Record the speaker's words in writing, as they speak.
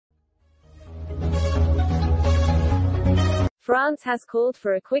France has called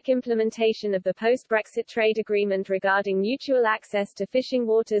for a quick implementation of the post-Brexit trade agreement regarding mutual access to fishing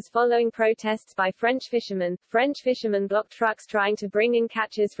waters following protests by French fishermen. French fishermen blocked trucks trying to bring in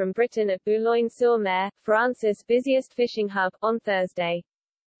catches from Britain at Boulogne-sur-Mer, France's busiest fishing hub, on Thursday.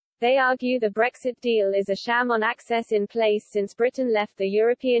 They argue the Brexit deal is a sham on access in place since Britain left the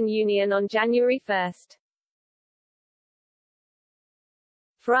European Union on January 1.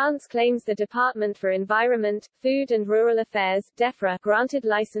 France claims the Department for Environment, Food and Rural Affairs (DEFRA) granted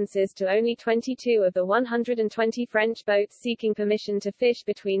licenses to only 22 of the 120 French boats seeking permission to fish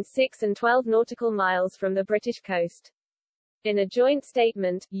between 6 and 12 nautical miles from the British coast. In a joint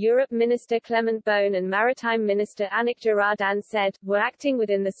statement, Europe Minister Clement Beaune and Maritime Minister Annick Girardin said, "We're acting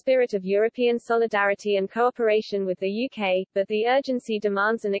within the spirit of European solidarity and cooperation with the UK, but the urgency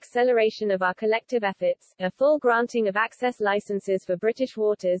demands an acceleration of our collective efforts, a full granting of access licenses for British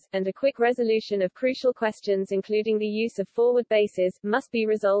waters, and a quick resolution of crucial questions including the use of forward bases, must be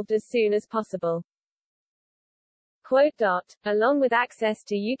resolved as soon as possible." Along with access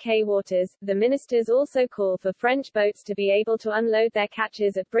to UK waters, the ministers also call for French boats to be able to unload their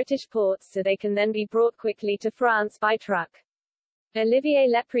catches at British ports so they can then be brought quickly to France by truck. Olivier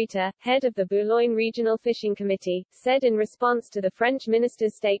Lepreter, head of the Boulogne Regional Fishing Committee, said in response to the French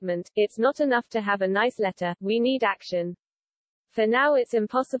minister's statement, "It's not enough to have a nice letter, we need action. For now it's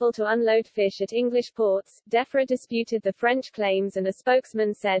impossible to unload fish at English ports." DEFRA disputed the French claims and a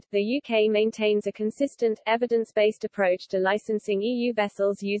spokesman said, "The UK maintains a consistent, evidence-based approach to licensing EU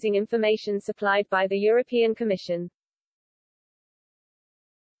vessels using information supplied by the European Commission.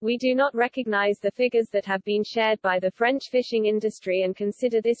 We do not recognize the figures that have been shared by the French fishing industry and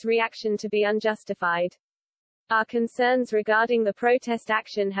consider this reaction to be unjustified. Our concerns regarding the protest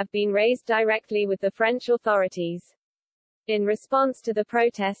action have been raised directly with the French authorities." In response to the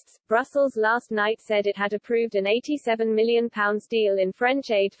protests, Brussels last night said it had approved an £87 million deal in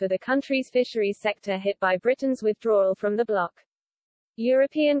French aid for the country's fisheries sector hit by Britain's withdrawal from the bloc.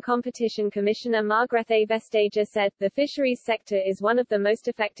 European Competition Commissioner Margrethe Vestager said, "The fisheries sector is one of the most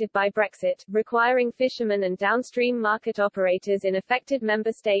affected by Brexit, requiring fishermen and downstream market operators in affected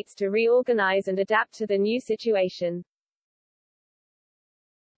member states to reorganize and adapt to the new situation."